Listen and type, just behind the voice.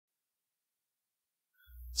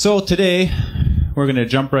So today, we're going to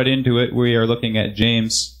jump right into it. We are looking at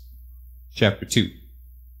James chapter 2.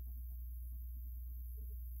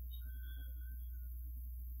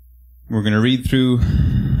 We're going to read through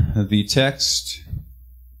the text,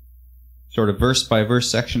 sort of verse by verse,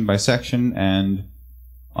 section by section, and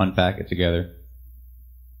unpack it together.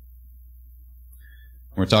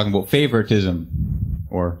 We're talking about favoritism,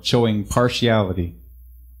 or showing partiality.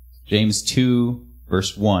 James 2,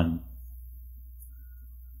 verse 1.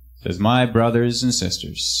 It says, "My brothers and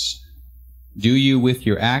sisters, do you with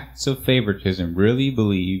your acts of favoritism really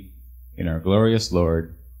believe in our glorious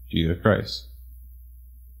Lord Jesus Christ?"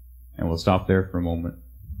 And we'll stop there for a moment.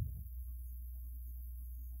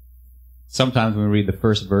 Sometimes when we read the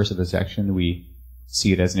first verse of the section, we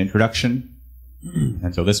see it as an introduction.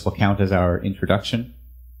 And so this will count as our introduction.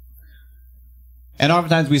 And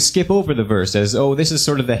oftentimes we skip over the verse as, oh, this is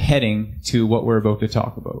sort of the heading to what we're about to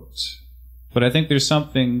talk about. But I think there's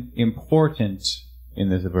something important in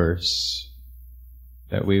this verse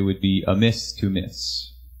that we would be amiss to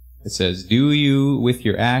miss. It says, "Do you, with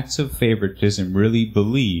your acts of favoritism, really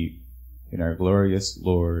believe in our glorious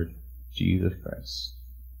Lord Jesus Christ?"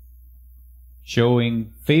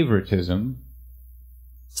 Showing favoritism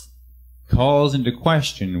calls into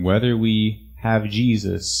question whether we have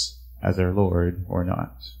Jesus as our Lord or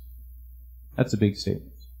not. That's a big statement.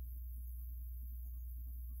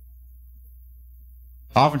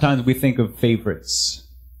 Oftentimes we think of favorites,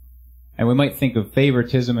 and we might think of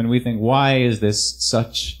favoritism and we think, why is this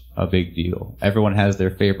such a big deal? Everyone has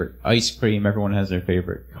their favorite ice cream, everyone has their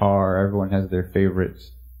favorite car, everyone has their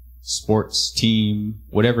favorite sports team,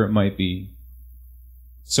 whatever it might be.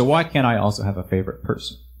 So why can't I also have a favorite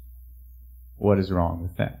person? What is wrong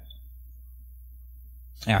with that?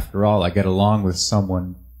 After all, I get along with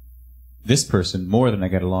this person more than I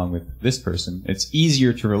get along with this person. It's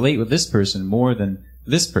easier to relate with this person more than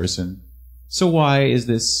this person. So why is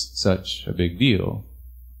this such a big deal?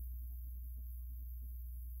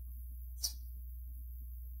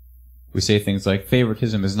 We say things like,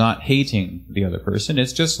 favoritism is not hating the other person,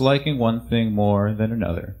 it's just liking one thing more than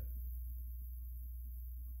another.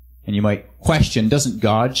 And you might question, doesn't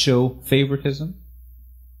God show favoritism?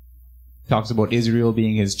 Talks about Israel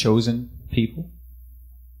being his chosen people.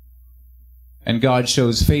 And God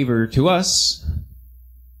shows favor to us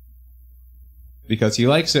because he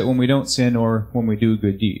likes it when we don't sin or when we do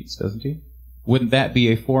good deeds, doesn't he? Wouldn't that be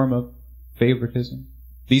a form of favoritism?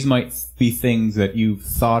 These might be things that you've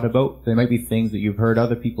thought about. They might be things that you've heard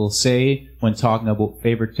other people say when talking about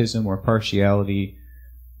favoritism or partiality.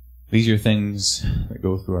 These are things that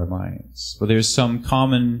go through our minds. But there's some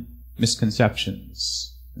common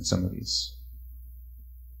misconceptions in some of these.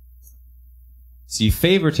 See,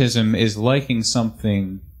 favoritism is liking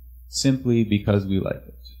something simply because we like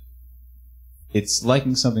it. It's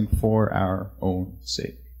liking something for our own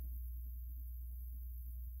sake.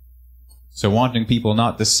 So wanting people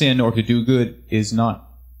not to sin or to do good is not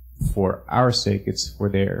for our sake, it's for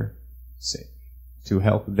their sake. To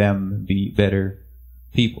help them be better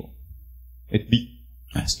people. It's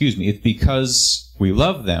because we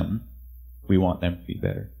love them, we want them to be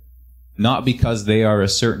better. Not because they are a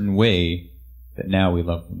certain way that now we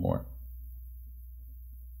love them more.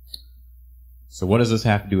 So what does this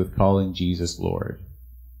have to do with calling Jesus Lord?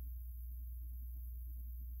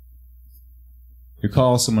 To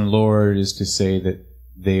call someone Lord is to say that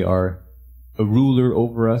they are a ruler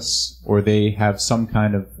over us, or they have some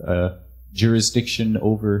kind of jurisdiction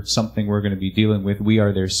over something we're going to be dealing with. We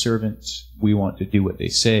are their servants. We want to do what they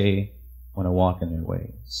say, want to walk in their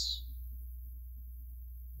ways.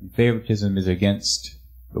 And favoritism is against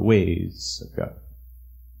the ways of God.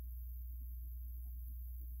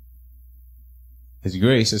 His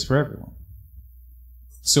grace is for everyone.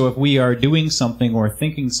 So if we are doing something or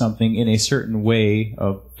thinking something in a certain way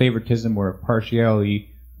of favoritism or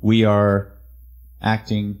partiality, we are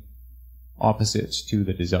acting opposite to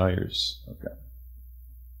the desires of God.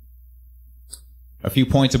 A few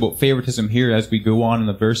points about favoritism here as we go on in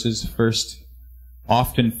the verses. First,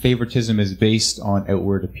 often favoritism is based on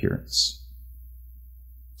outward appearance.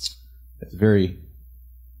 It's very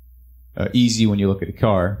easy when you look at a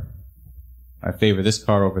car. I favor this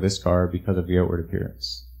car over this car because of the outward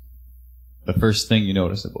appearance. The first thing you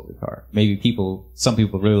notice about the car. Maybe some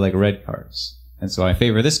people really like red cars. And so I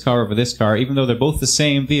favor this car over this car, even though they're both the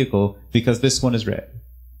same vehicle, because this one is red.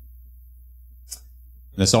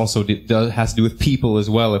 This also has to do with people as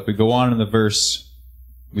well. If we go on in the verse,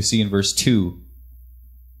 we see in verse 2,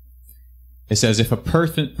 it says, "If a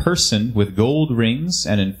person with gold rings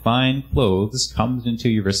and in fine clothes comes into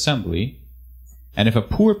your assembly, and if a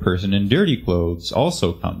poor person in dirty clothes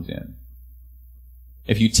also comes in,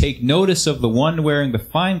 If you take notice of the one wearing the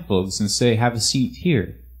fine clothes and say, have a seat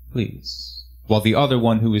here, please, while the other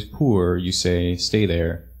one who is poor, you say, stay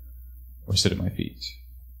there or sit at my feet.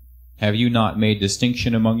 Have you not made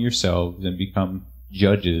distinction among yourselves and become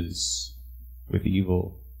judges with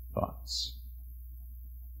evil thoughts?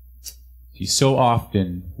 See, so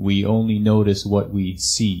often we only notice what we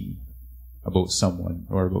see about someone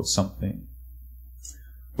or about something.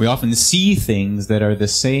 We often see things that are the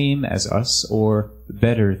same as us or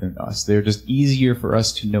better than us. They're just easier for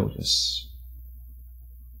us to notice.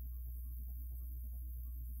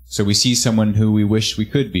 So we see someone who we wish we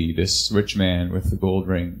could be, this rich man with the gold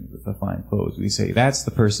ring, with the fine clothes. We say, that's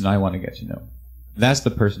the person I want to get to know. That's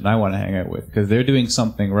the person I want to hang out with, because they're doing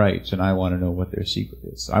something right, and I want to know what their secret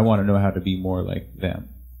is. I want to know how to be more like them.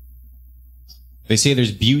 They say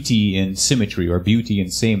there's beauty in symmetry, or beauty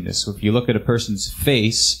in sameness. So if you look at a person's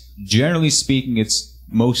face, generally speaking, it's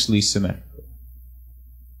mostly symmetrical.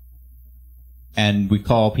 And we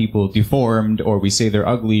call people deformed, or we say they're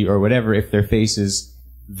ugly, or whatever, if their face is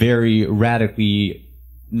very radically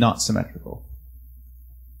not symmetrical.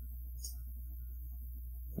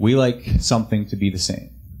 We like something to be the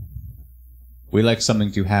same. We like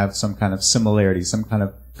something to have some kind of similarity, some kind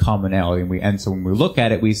of commonality. And so when we look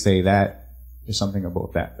at it, we say that there's something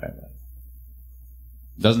about that I like.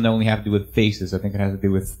 It doesn't only have to do with faces. I think it has to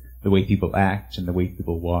do with the way people act and the way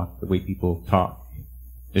people walk, the way people talk.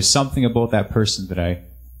 There's something about that person that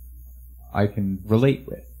I can relate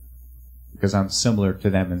with, because I'm similar to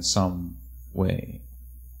them in some way.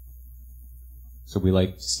 So we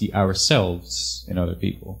like to see ourselves in other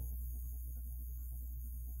people.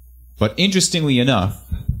 But interestingly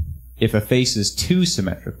enough, if a face is too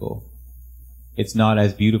symmetrical, it's not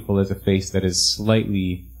as beautiful as a face that is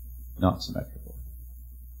slightly not symmetrical.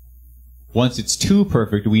 Once it's too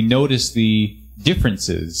perfect, we notice the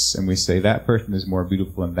differences, and we say that person is more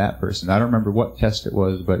beautiful than that person. I don't remember what test it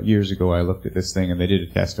was, but years ago I looked at this thing, and they did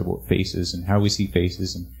a test about faces and how we see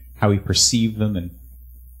faces and how we perceive them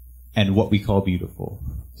and what we call beautiful.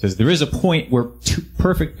 It says there is a point where too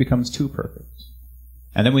perfect becomes too perfect.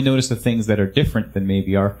 And then we notice the things that are different than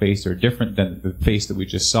maybe our face, or different than the face that we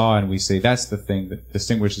just saw, and we say that's the thing that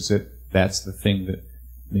distinguishes it, that's the thing that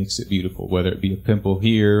makes it beautiful, whether it be a pimple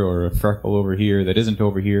here or a freckle over here that isn't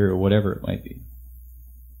over here, or whatever it might be.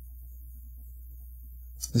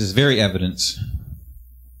 This is very evident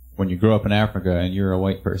when you grow up in Africa and you're a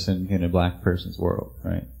white person in a black person's world,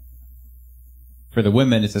 right? For the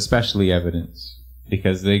women, it's especially evident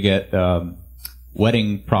because they get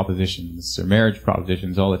wedding propositions or marriage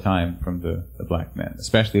propositions all the time from the black men,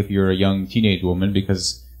 especially if you're a young teenage woman,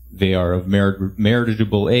 because they are of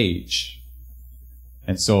marriageable age.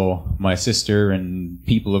 And so my sister and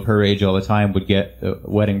people of her age all the time would get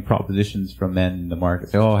wedding propositions from men in the market.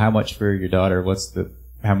 Say, oh, how much for your daughter?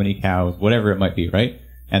 How many cows? Whatever it might be, right?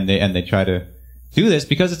 And they try to do this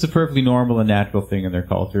because it's a perfectly normal and natural thing in their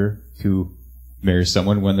culture to marry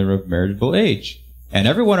someone when they're of marriageable age. And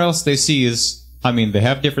everyone else they see is, I mean, they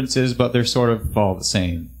have differences, but they're sort of all the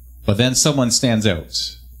same. But then someone stands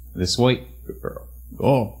out. This white girl.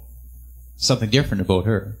 Oh, something different about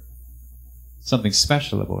her. Something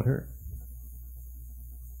special about her.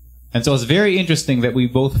 And so it's very interesting that we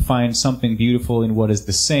both find something beautiful in what is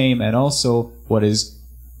the same and also what is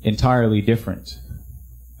entirely different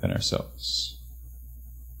than ourselves.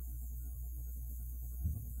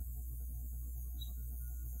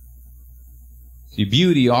 See,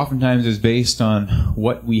 beauty oftentimes is based on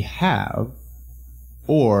what we have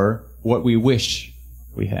or what we wish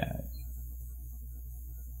we had.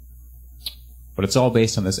 But it's all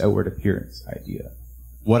based on this outward appearance idea.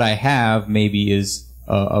 What I have maybe is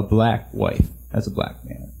a black wife as a black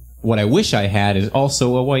man. What I wish I had is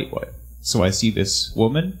also a white wife. So I see this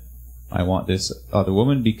woman, I want this other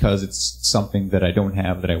woman because it's something that I don't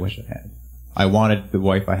have that I wish I had. I wanted the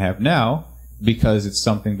wife I have now because it's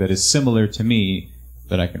something that is similar to me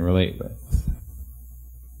that I can relate with.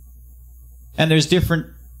 And there's different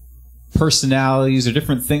personalities or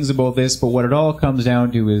different things about this, but what it all comes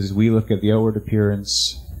down to is we look at the outward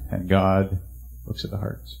appearance and God looks at the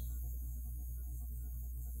heart.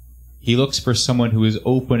 He looks for someone who is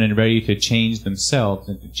open and ready to change themselves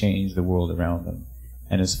and to change the world around them,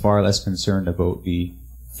 and is far less concerned about the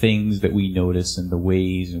things that we notice and the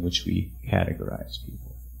ways in which we categorize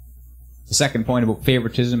people. The second point about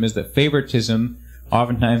favoritism is that favoritism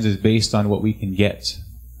oftentimes is based on what we can get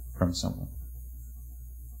from someone.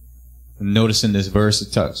 Notice in this verse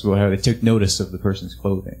it talks about how they took notice of the person's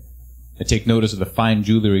clothing. They take notice of the fine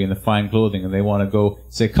jewelry and the fine clothing, and they want to go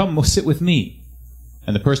say, come, sit with me.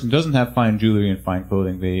 And the person who doesn't have fine jewelry and fine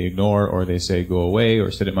clothing, they ignore, or they say, go away, or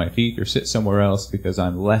sit at my feet, or sit somewhere else because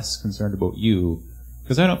I'm less concerned about you,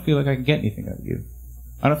 because I don't feel like I can get anything out of you.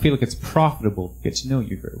 I don't feel like it's profitable to get to know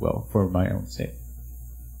you very well for my own sake.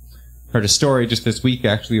 I heard a story just this week,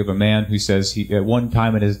 actually, of a man who says at one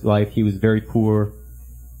time in his life he was very poor.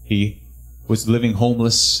 He was living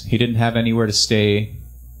homeless. He didn't have anywhere to stay.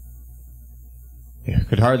 He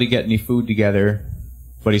could hardly get any food together.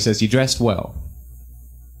 But he says he dressed well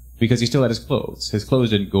because he still had his clothes. His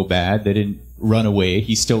clothes didn't go bad. They didn't run away.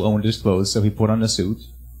 He still owned his clothes, so he put on a suit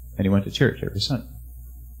and he went to church every Sunday.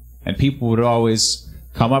 And people would always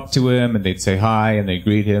come up to him and they'd say hi and they'd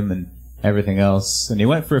greet him and everything else. And he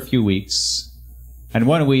went for a few weeks. And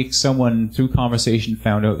one week, someone through conversation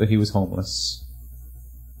found out that he was homeless.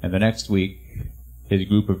 And the next week, his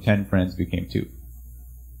group of 10 friends became 2.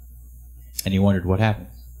 And he wondered what happened.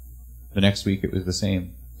 The next week it was the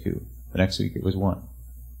same 2. The next week it was 1.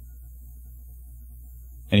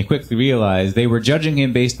 And he quickly realized they were judging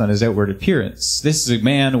him based on his outward appearance. This is a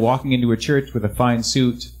man walking into a church with a fine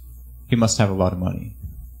suit. He must have a lot of money.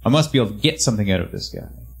 I must be able to get something out of this guy.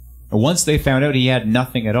 And once they found out he had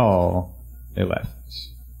nothing at all, they left.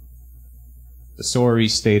 The sorry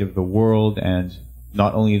state of the world, and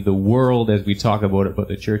not only the world as we talk about it, but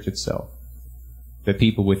the church itself. That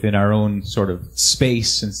people within our own sort of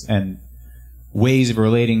space and ways of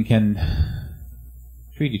relating can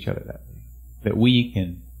treat each other that way. That we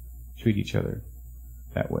can treat each other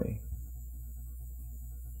that way.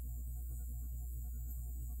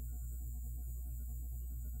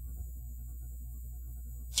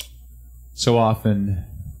 So often,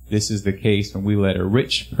 this is the case when we let a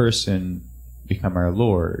rich person become our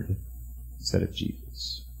Lord instead of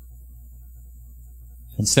Jesus.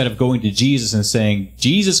 Instead of going to Jesus and saying,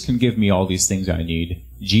 Jesus can give me all these things I need.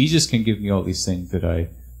 Jesus can give me all these things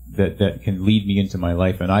that can lead me into my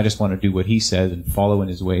life, and I just want to do what he says and follow in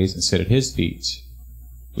his ways and sit at his feet.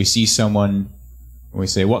 We see someone and we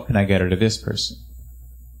say, what can I get out of this person?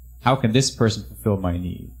 How can this person fulfill my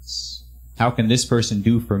needs? How can this person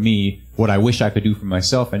do for me what I wish I could do for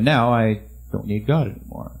myself, and now I don't need God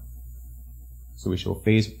anymore? So we show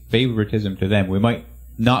favoritism to them. We might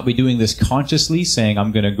not be doing this consciously, saying,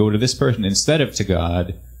 I'm going to go to this person instead of to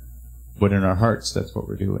God, but in our hearts, that's what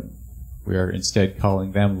we're doing. We are instead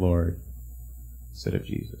calling them Lord instead of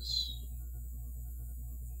Jesus.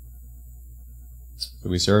 So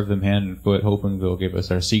we serve them hand and foot, hoping they'll give us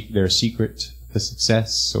their secret to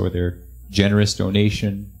success or their generous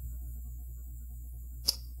donation.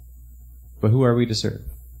 But who are we to serve?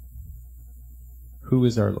 Who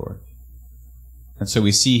is our Lord? And so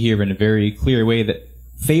we see here in a very clear way that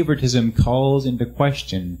favoritism calls into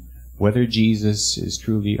question whether Jesus is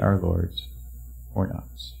truly our Lord or not.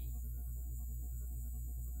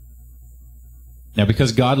 Now,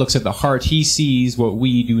 because God looks at the heart, he sees what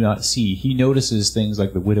we do not see. He notices things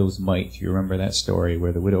like the widow's mite. You remember that story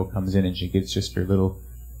where the widow comes in and she gives just her little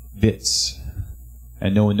bits,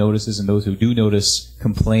 and no one notices, and those who do notice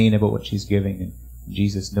complain about what she's giving, and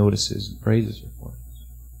Jesus notices and praises her for it.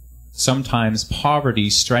 Sometimes poverty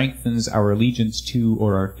strengthens our allegiance to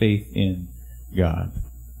or our faith in God.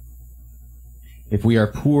 If we are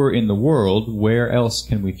poor in the world, where else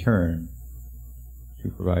can we turn to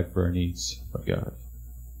provide for our needs but God?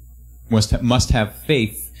 Must have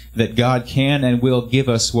faith that God can and will give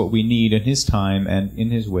us what we need in his time and in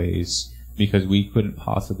his ways, because we couldn't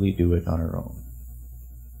possibly do it on our own.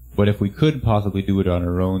 But if we could possibly do it on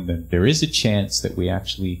our own, then there is a chance that we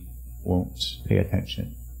actually won't pay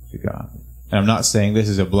attention to God. And I'm not saying this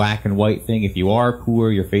is a black and white thing. If you are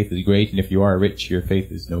poor, your faith is great, and if you are rich, your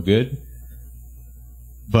faith is no good.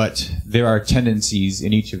 But there are tendencies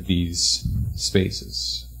in each of these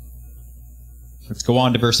spaces. Let's go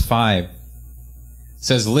on to verse 5. It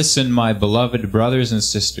says, "Listen, my beloved brothers and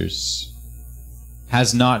sisters.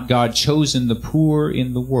 Has not God chosen the poor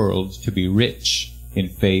in the world to be rich in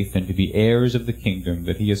faith and to be heirs of the kingdom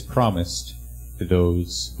that he has promised to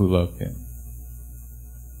those who love him?"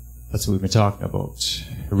 That's what we've been talking about.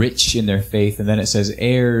 Rich in their faith, and then it says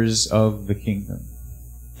heirs of the kingdom.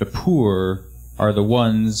 The poor are the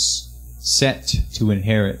ones set to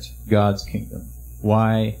inherit God's kingdom.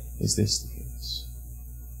 Why is this the case?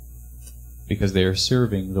 Because they are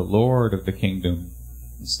serving the Lord of the kingdom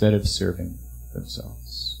instead of serving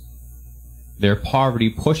themselves. Their poverty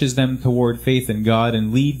pushes them toward faith in God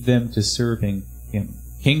and leads them to serving him.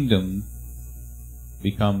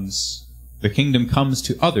 The kingdom comes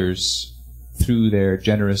to others through their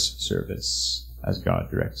generous service as God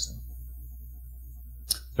directs them.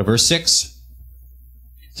 So verse 6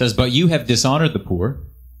 says, "But you have dishonored the poor.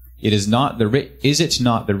 Is it not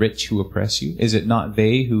the rich who oppress you? Is it not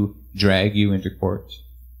they who drag you into court?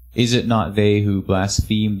 Is it not they who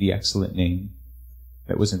blaspheme the excellent name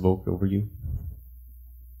that was invoked over you?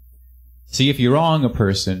 See, if you wrong a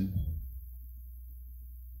person,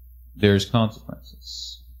 there's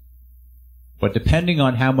consequences. But depending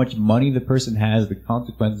on how much money the person has, the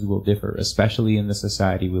consequences will differ, especially in the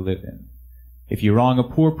society we live in. If you wrong a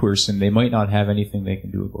poor person, they might not have anything they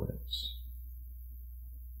can do about it.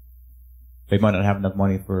 They might not have enough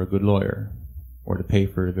money for a good lawyer, or to pay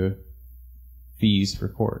for the fees for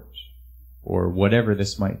court, or whatever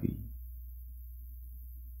this might be.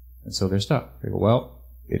 And so they're stuck. They go, well,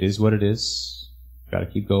 it is what it is. Gotta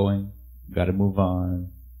keep going. Gotta move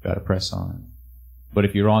on. Gotta press on. But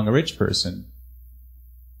if you wrong a rich person,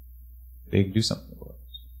 they can do something about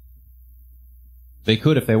it. They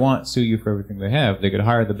could, if they want, sue you for everything they have. They could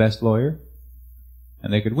hire the best lawyer,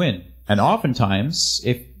 and they could win. And oftentimes,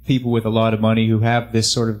 if people with a lot of money who have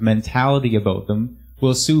this sort of mentality about them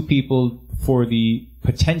will sue people for the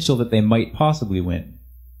potential that they might possibly win,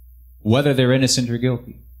 whether they're innocent or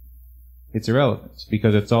guilty. It's irrelevant,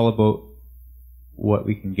 because it's all about what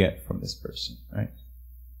we can get from this person, right?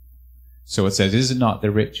 So it says, is it not the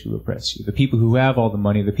rich who oppress you? The people who have all the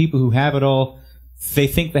money, the people who have it all, they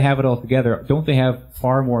think they have it all together. Don't they have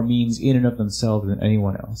far more means in and of themselves than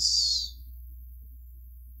anyone else?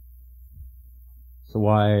 So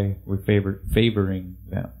why are we favoring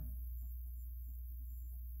them?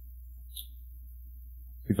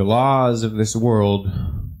 The laws of this world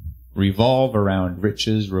revolve around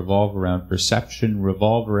riches, revolve around perception,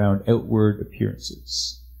 revolve around outward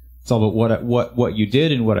appearances. It's all about what you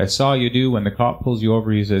did and what I saw you do. When the cop pulls you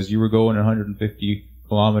over, he says, you were going 150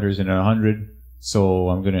 kilometers in 100, so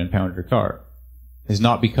I'm going to impound your car. It's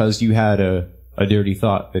not because you had a dirty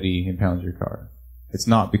thought that he impounds your car. It's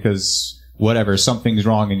not because whatever, something's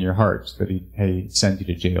wrong in your heart that he sends you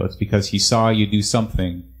to jail. It's because he saw you do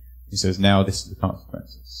something. He says, now this is the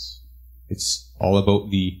consequences. It's all about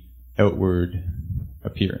the outward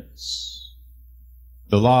appearance.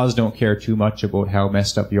 The laws don't care too much about how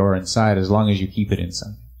messed up you are inside as long as you keep it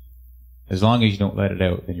inside. As long as you don't let it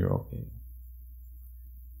out, then you're okay.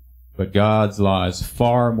 But God's law is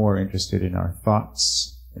far more interested in our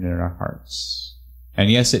thoughts and in our hearts. And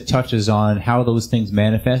yes, it touches on how those things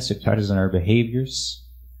manifest. It touches on our behaviors.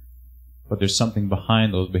 But there's something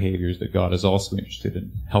behind those behaviors that God is also interested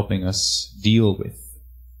in helping us deal with.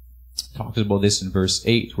 It talks about this in verse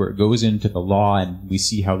 8, where it goes into the law, and we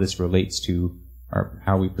see how this relates to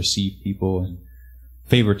how we perceive people and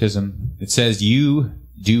favoritism. It says, you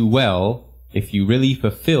do well if you really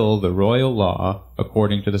fulfill the royal law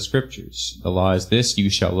according to the scriptures. The law is this, you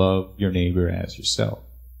shall love your neighbor as yourself.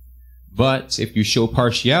 But if you show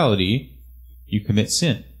partiality, you commit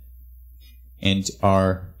sin and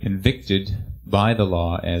are convicted by the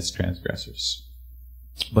law as transgressors.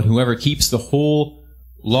 But whoever keeps the whole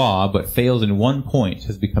law but fails in one point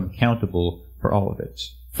has become accountable for all of it.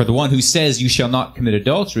 For the one who says you shall not commit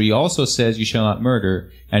adultery also says you shall not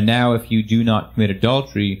murder. And now if you do not commit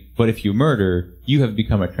adultery, but if you murder, you have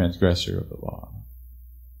become a transgressor of the law.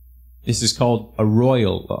 This is called a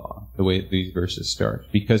royal law, the way these verses start,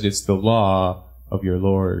 because it's the law of your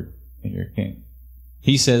Lord and your King.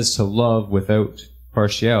 He says to love without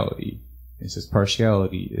partiality. He says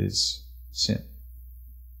partiality is sin.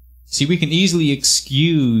 See, we can easily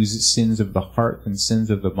excuse sins of the heart and sins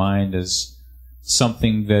of the mind as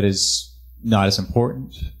something that is not as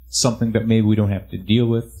important, something that maybe we don't have to deal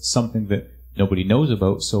with, something that nobody knows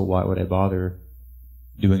about, so why would I bother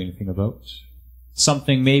doing anything about?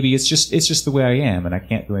 Something maybe it's just the way I am and I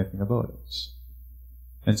can't do anything about it.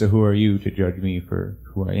 And so who are you to judge me for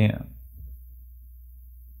who I am?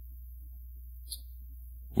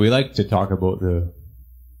 We like to talk about the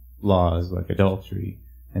laws like adultery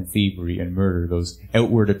and thievery and murder, those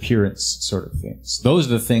outward appearance sort of things. Those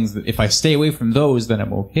are the things that if I stay away from those, then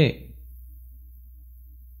I'm okay.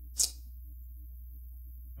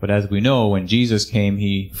 But as we know, when Jesus came,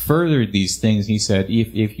 he furthered these things. He said,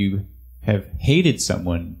 if you have hated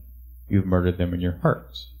someone, you've murdered them in your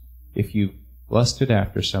heart. If you've lusted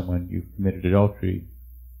after someone, you've committed adultery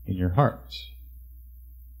in your heart.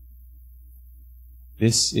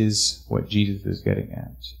 This is what Jesus is getting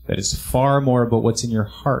at. That is far more about what's in your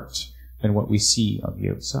heart than what we see on the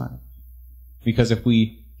outside. Because if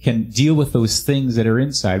we can deal with those things that are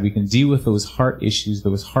inside, we can deal with those heart issues,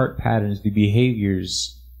 those heart patterns, the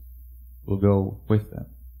behaviors will go with them.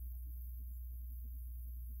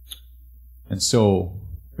 And so,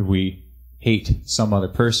 if we hate some other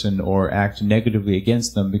person or act negatively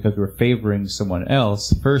against them because we're favoring someone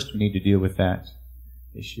else, first we need to deal with that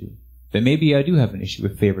issue. that maybe I do have an issue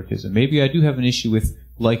with favoritism. Maybe I do have an issue with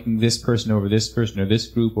liking this person over this person or this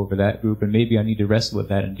group over that group, and maybe I need to wrestle with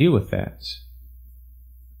that and deal with that.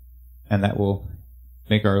 And that will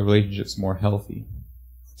make our relationships more healthy.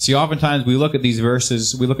 See, oftentimes we look at these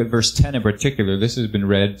verses, we look at verse 10 in particular. This has been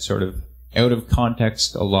read sort of out of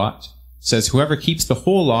context a lot. It says, whoever keeps the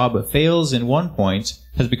whole law but fails in one point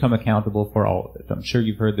has become accountable for all of it. I'm sure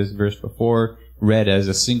you've heard this verse before, read as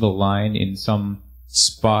a single line in some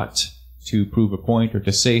spot to prove a point or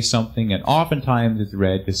to say something, and oftentimes it's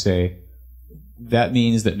read to say, that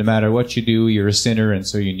means that no matter what you do, you're a sinner, and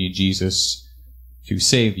so you need Jesus to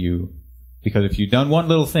save you. Because if you've done one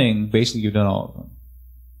little thing, basically you've done all of them.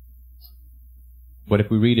 But if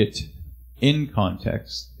we read it in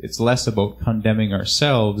context, it's less about condemning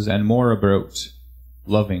ourselves and more about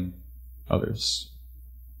loving others.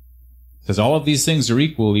 It says all of these things are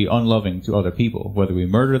equally unloving to other people, whether we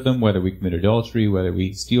murder them, whether we commit adultery, whether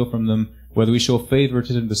we steal from them, whether we show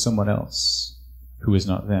favoritism to someone else who is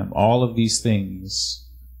not them. All of these things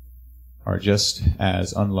are just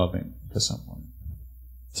as unloving to someone.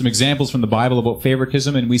 Some examples from the Bible about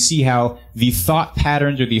favoritism, and we see how the thought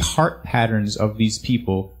patterns or the heart patterns of these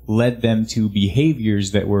people led them to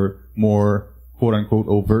behaviors that were more quote-unquote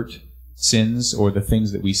overt sins, or the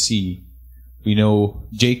things that we see. We know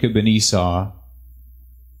Jacob and Esau.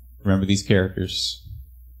 Remember these characters.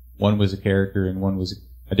 One was a character and one was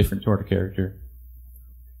a different sort of character.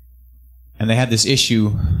 And they had this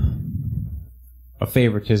issue of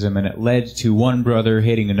favoritism, and it led to one brother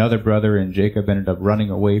hating another brother, and Jacob ended up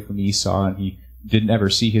running away from Esau, and he didn't ever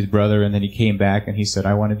see his brother, and then he came back and he said,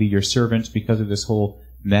 I want to be your servant, because of this whole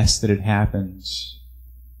mess that had happened.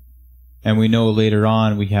 And we know later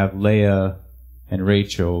on we have Leah and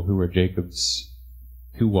Rachel, who were Jacob's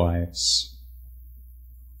two wives.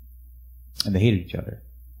 And they hated each other.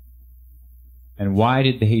 And why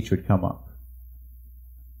did the hatred come up?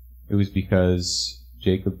 It was because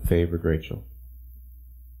Jacob favored Rachel.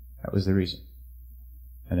 That was the reason.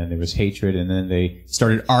 And then there was hatred, and then they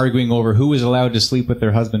started arguing over who was allowed to sleep with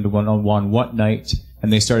their husband on what night,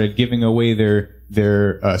 and they started giving away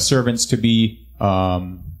their servants to be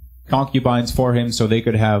concubines for him so they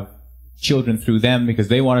could have children through them, because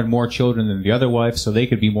they wanted more children than the other wife, so they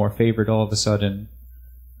could be more favored all of a sudden.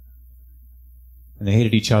 And they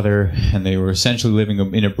hated each other, and they were essentially living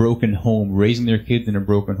in a broken home, raising their kids in a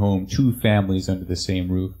broken home, two families under the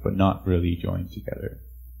same roof, but not really joined together.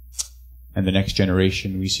 And the next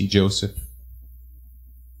generation, we see Joseph,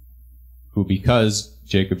 who, because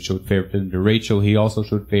Jacob showed favoritism to Rachel, he also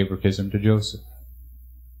showed favoritism to Joseph.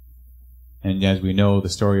 And as we know the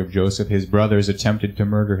story of Joseph, his brothers attempted to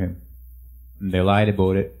murder him. And they lied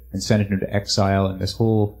about it and sent him to exile, and this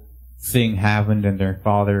whole thing happened, and their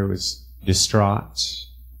father was distraught.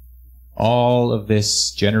 All of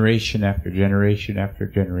this, generation after generation after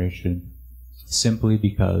generation, simply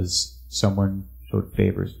because someone showed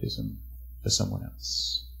favoritism to someone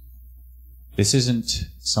else. This isn't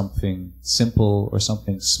something simple or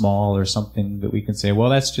something small or something that we can say, well,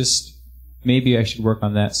 that's just, maybe I should work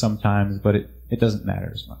on that sometimes, but it doesn't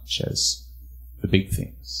matter as much as the big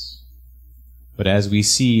things. But as we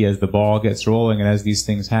see, as the ball gets rolling and as these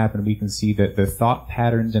things happen, we can see that the thought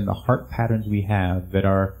patterns and the heart patterns we have that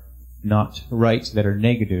are not right, that are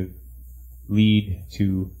negative, lead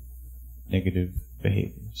to negative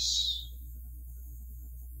behaviors.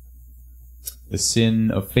 The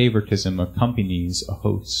sin of favoritism accompanies a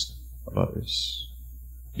host of others,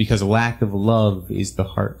 because lack of love is the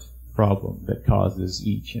heart problem that causes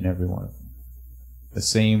each and every one of them. The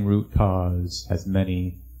same root cause has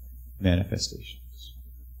many manifestations.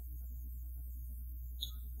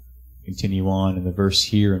 Continue on in the verse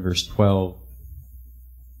here in verse 12.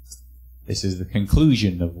 This is the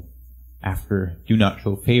conclusion of, after do not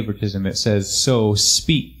show favoritism, it says, so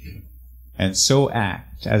speak and so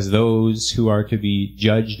act as those who are to be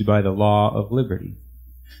judged by the law of liberty.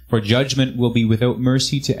 For judgment will be without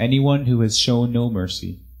mercy to anyone who has shown no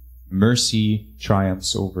mercy. Mercy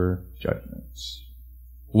triumphs over judgment.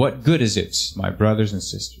 What good is it, my brothers and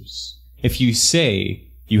sisters, if you say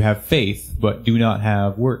you have faith but do not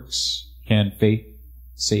have works? Can faith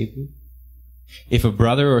save you? If a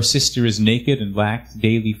brother or sister is naked and lacks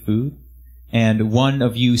daily food, and one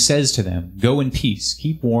of you says to them, go in peace,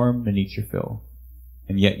 keep warm and eat your fill,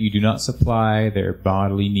 and yet you do not supply their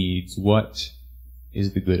bodily needs, what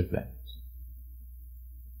is the good of that?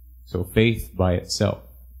 So faith by itself,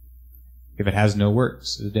 if it has no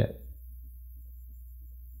works, is dead.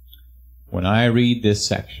 When I read this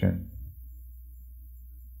section,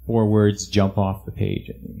 4 words jump off the page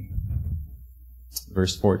at me.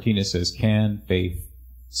 Verse 14, it says, can faith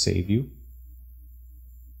save you?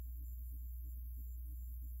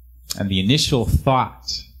 And the initial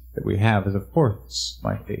thought that we have is, of course,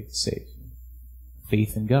 my faith saves me.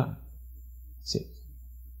 Faith in God saves me.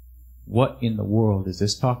 What in the world is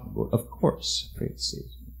this talking about? Of course, faith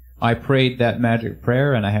saves me. I prayed that magic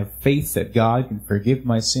prayer, and I have faith that God can forgive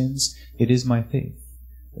my sins. It is my faith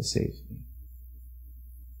that saves me.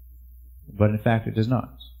 But in fact, it does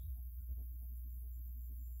not.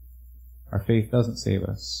 Our faith doesn't save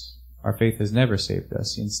us. Our faith has never saved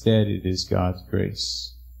us. Instead, it is God's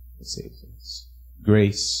grace that saves us.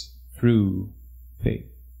 Grace through faith.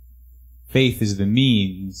 Faith is the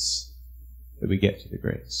means that we get to the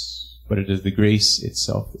grace, but it is the grace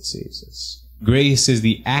itself that saves us. Grace is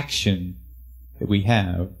the action that we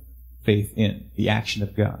have faith in, the action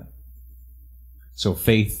of God. So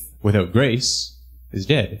faith without grace is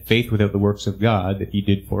dead. Faith without the works of God that He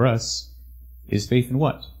did for us is faith in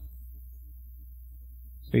what?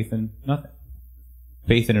 Faith in nothing.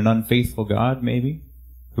 Faith in an unfaithful God, maybe,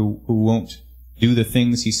 who won't do the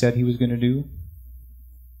things He said He was going to do.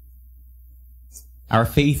 Our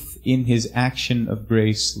faith in His action of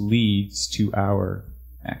grace leads to our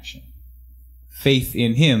action. Faith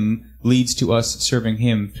in Him leads to us serving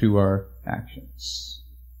Him through our actions.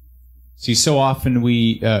 See, so often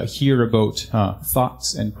we hear about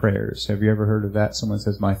thoughts and prayers. Have you ever heard of that? Someone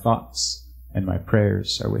says, my thoughts and my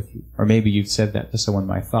prayers are with you. Or maybe you've said that to someone,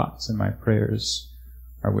 my thoughts and my prayers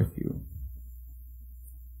are with you.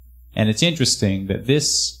 And it's interesting that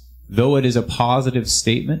this, though it is a positive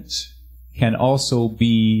statement, can also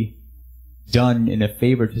be done in a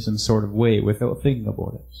favoritism sort of way without thinking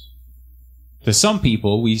about it. To some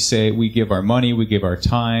people, we say we give our money, we give our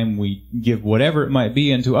time, we give whatever it might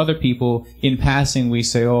be, and to other people, in passing, we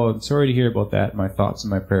say, oh, I'm sorry to hear about that. My thoughts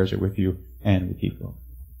and my prayers are with you, and we keep going.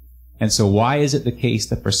 And so why is it the case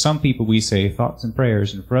that for some people we say thoughts and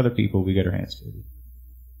prayers, and for other people we get our hands dirty?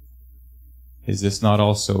 Is this not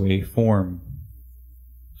also a form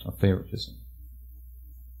of favoritism?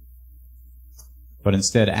 But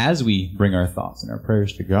instead, as we bring our thoughts and our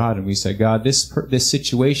prayers to God, and we say, God, this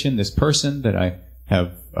situation, this person that I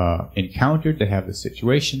have encountered, they have this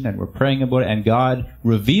situation, and we're praying about it, and God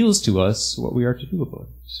reveals to us what we are to do about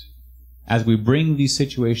it. As we bring these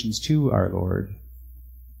situations to our Lord,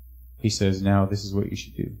 He says, now this is what you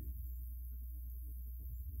should do.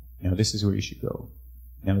 Now this is where you should go.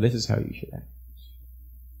 Now this is how you should act.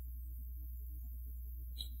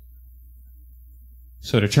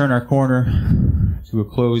 So to turn our corner to a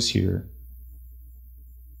close here,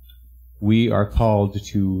 we are called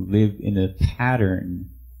to live in a pattern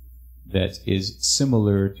that is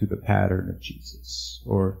similar to the pattern of Jesus.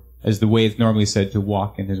 Or, as the way it's normally said, to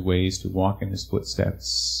walk in His ways, to walk in His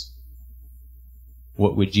footsteps.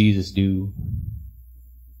 What would Jesus do?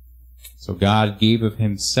 So God gave of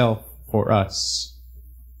Himself for us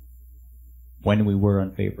when we were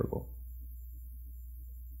unfavorable.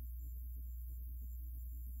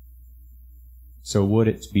 So would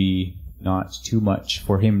it be not too much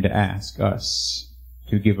for Him to ask us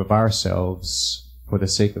to give of ourselves for the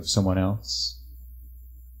sake of someone else,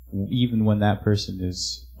 even when that person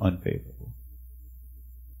is unfavorable?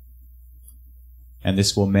 And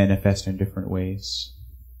this will manifest in different ways.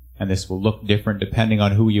 And this will look different depending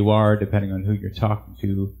on who you are, depending on who you're talking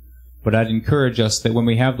to. But I'd encourage us that when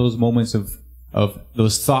we have those moments of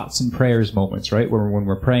those thoughts and prayers moments, right, when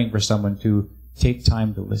we're praying for someone, to take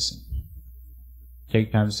time to listen.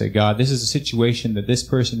 Take time to say, God, this is a situation that this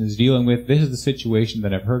person is dealing with. This is the situation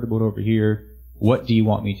that I've heard about over here. What do you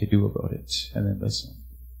want me to do about it? And then listen.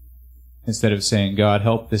 Instead of saying, God,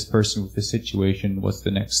 help this person with this situation. What's the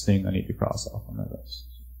next thing I need to cross off on my list?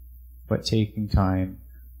 But taking time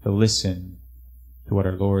to listen to what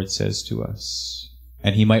our Lord says to us.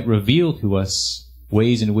 And He might reveal to us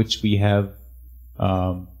ways in which we have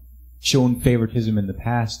shown favoritism in the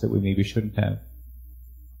past that we maybe shouldn't have.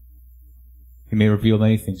 He may reveal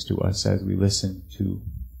many things to us as we listen to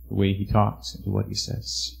the way He talks and to what He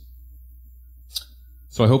says.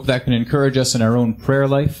 So I hope that can encourage us in our own prayer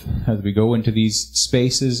life as we go into these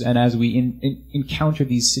spaces and as we encounter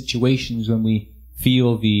these situations when we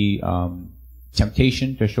feel the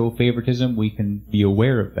temptation to show favoritism. We can be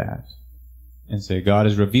aware of that and say, God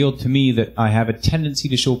has revealed to me that I have a tendency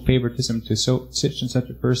to show favoritism to such and such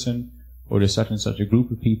a person or to such and such a group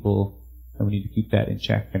of people. And we need to keep that in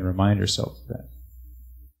check and remind ourselves of that.